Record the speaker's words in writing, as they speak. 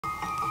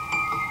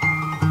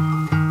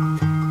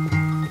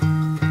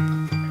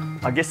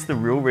I guess the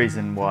real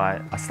reason why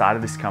I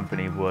started this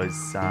company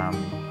was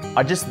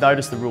I just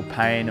noticed the real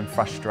pain and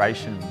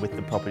frustration with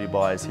the property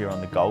buyers here on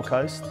the Gold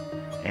Coast,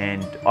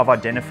 and I've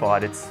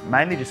identified it's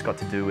mainly just got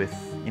to do with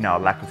a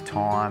lack of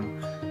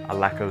time, a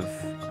lack of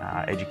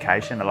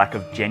education, a lack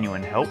of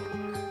genuine help,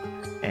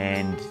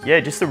 and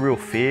yeah, just a real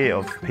fear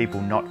of people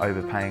not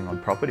overpaying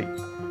on property.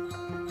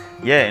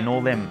 Yeah, and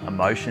all them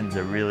emotions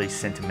are really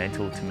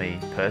sentimental to me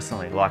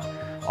personally. Like,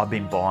 I've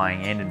been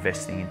buying and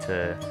investing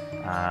into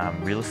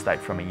real estate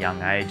from a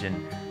young age,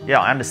 and yeah,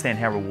 I understand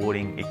how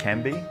rewarding it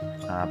can be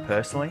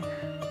personally.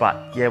 But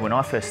yeah, when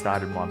I first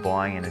started my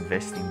buying and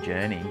investing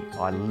journey,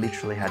 I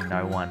literally had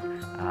no one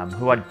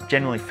who I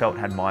genuinely felt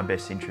had my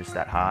best interest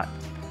at heart.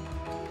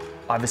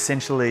 I've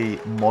essentially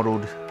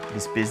modelled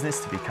this business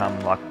to become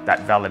like that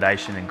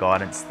validation and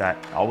guidance that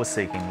I was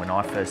seeking when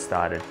I first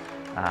started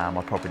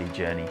my property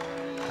journey.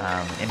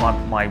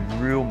 And my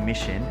real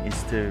mission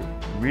is to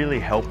really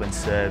help and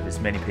serve as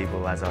many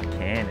people as I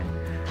can, and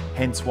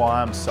hence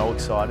why I'm so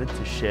excited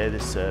to share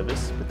this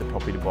service with the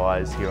property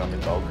buyers here on the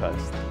Gold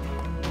Coast.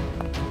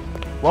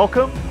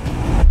 Welcome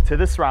to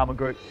the Srama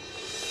Group.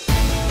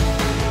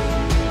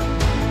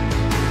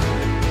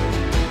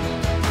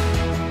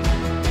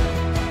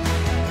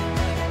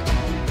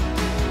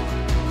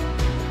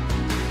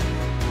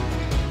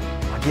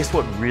 I guess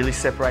what really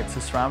separates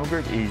the Srama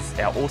Group is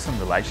our awesome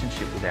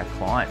relationship with our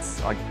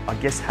clients. I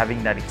guess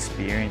having that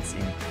experience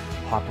in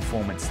high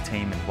performance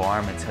team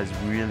environments has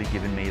really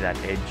given me that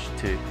edge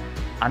to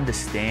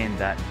understand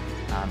that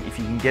if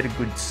you can get a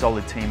good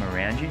solid team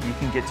around you, you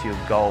can get to your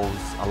goals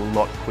a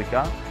lot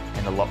quicker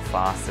and a lot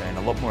faster and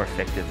a lot more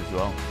effective as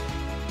well.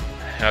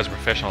 As a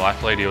professional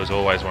athlete, he was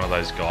always one of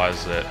those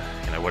guys that,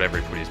 whatever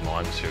he put his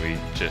mind to, he'd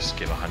just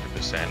give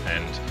 100%.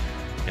 And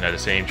to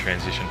see him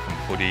transition from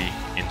footy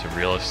into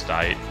real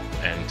estate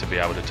and to be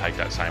able to take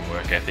that same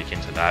work ethic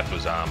into that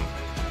was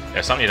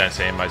something you don't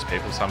see in most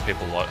people. Some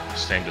people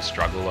seem to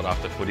struggle a lot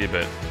after footy,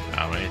 but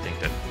anything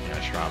that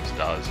Srams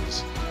does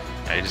is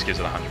he just gives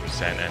it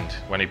 100%, and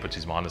when he puts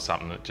his mind to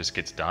something, it just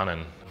gets done.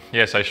 And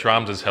yeah, so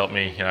Srams has helped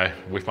me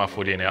with my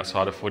footy and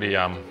outside of footy.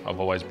 I've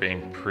always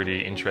been pretty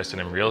interested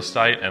in real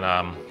estate,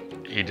 and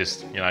he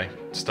just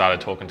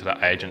started talking to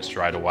the agent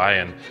straight away.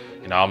 And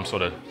I'm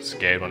sort of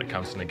scared when it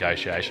comes to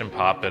negotiation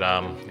part, but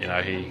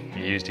he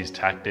used his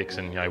tactics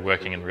and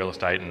working in real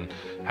estate and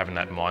having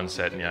that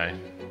mindset,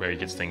 where he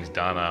gets things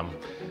done.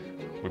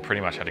 We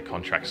pretty much had a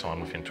contract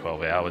signed within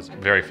 12 hours.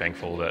 Very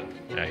thankful that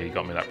he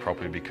got me that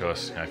property,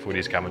 because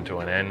footy's coming to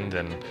an end,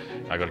 and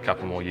I got a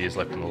couple more years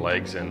left in the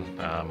legs, and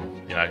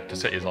to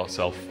set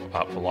yourself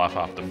up for life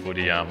after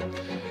footy,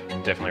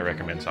 definitely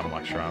recommend something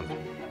like Sram.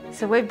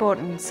 So we've bought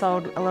and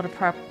sold a lot of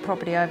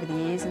property over the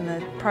years, and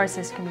the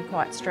process can be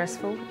quite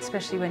stressful,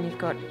 especially when you've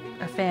got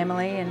a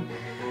family and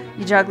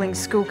you're juggling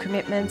school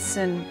commitments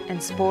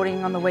and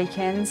sporting on the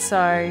weekends.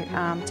 So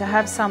to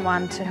have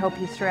someone to help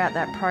you throughout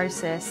that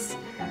process,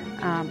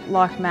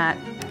 like Matt,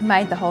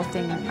 made the whole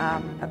thing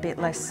a bit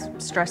less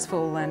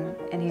stressful,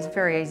 and he's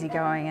very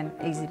easygoing and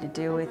easy to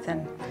deal with,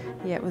 and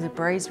yeah, it was a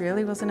breeze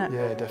really, wasn't it?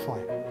 Yeah,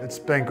 definitely. It's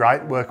been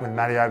great working with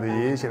Matty over the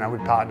years.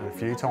 We've partnered a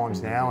few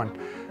times now, and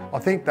I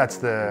think that's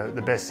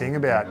the best thing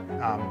about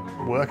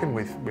working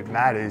with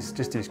Matt is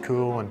just his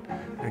cool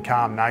and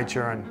calm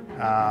nature,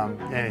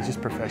 and his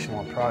just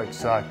professional approach.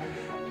 So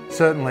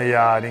certainly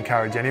I'd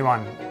encourage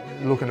anyone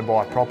looking to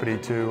buy property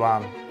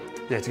to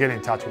get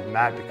in touch with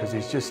Matt, because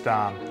he's just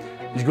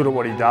he's good at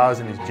what he does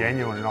and he's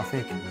genuine. And I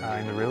think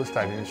in the real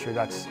estate industry,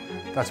 that's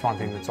one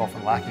thing that's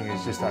often lacking,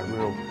 is just that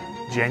real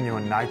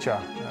genuine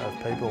nature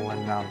of people,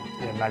 and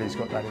Matty's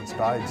got that in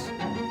spades.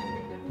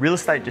 Real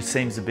estate just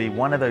seems to be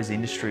one of those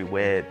industries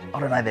where,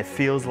 I don't know, there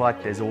feels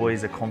like there's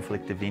always a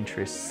conflict of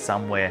interest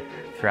somewhere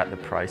throughout the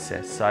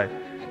process. So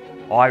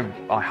I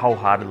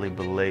wholeheartedly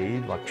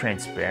believe like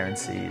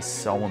transparency is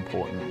so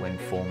important when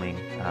forming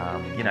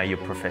your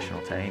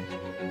professional team.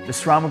 The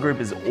Srama Group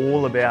is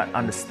all about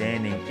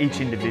understanding each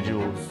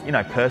individual's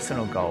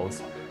personal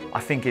goals.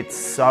 I think it's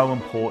so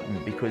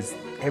important because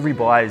every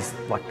buyer is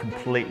like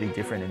completely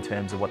different in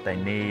terms of what they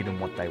need and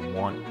what they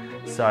want.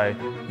 So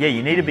yeah,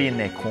 you need to be in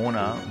their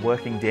corner,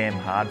 working damn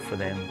hard for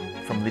them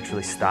from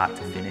literally start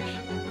to finish.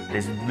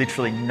 There's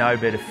literally no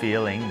better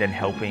feeling than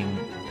helping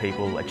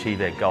people achieve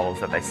their goals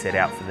that they set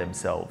out for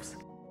themselves.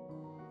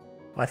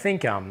 I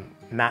think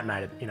Matt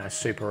made it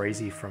super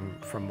easy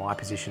from my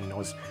position. I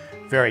was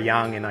very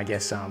young and I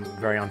guess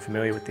very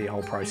unfamiliar with the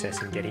whole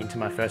process and getting into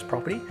my first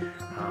property.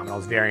 I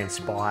was very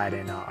inspired,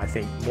 and I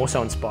think more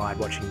so inspired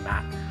watching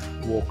Matt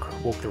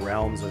walk the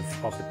realms of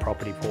the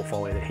property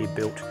portfolio that he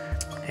built.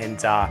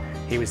 And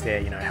he was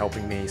there,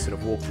 helping me sort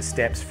of walk the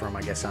steps from,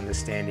 I guess,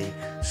 understanding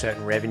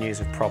certain revenues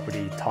of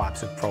property,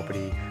 types of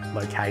property,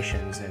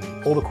 locations,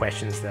 and all the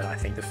questions that I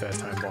think the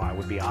first home buyer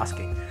would be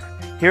asking.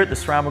 Here at the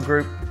Srama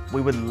Group,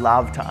 we would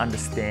love to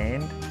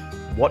understand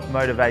what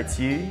motivates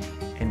you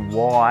and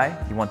why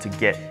you want to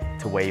get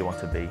to where you want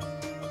to be.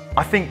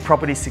 I think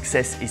property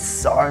success is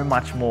so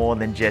much more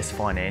than just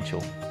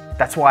financial.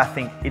 That's why I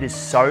think it is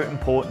so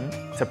important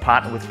to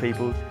partner with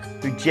people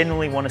who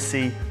genuinely want to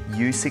see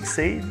you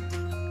succeed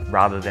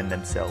rather than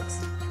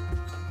themselves.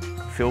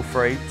 Feel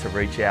free to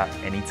reach out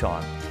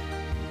anytime.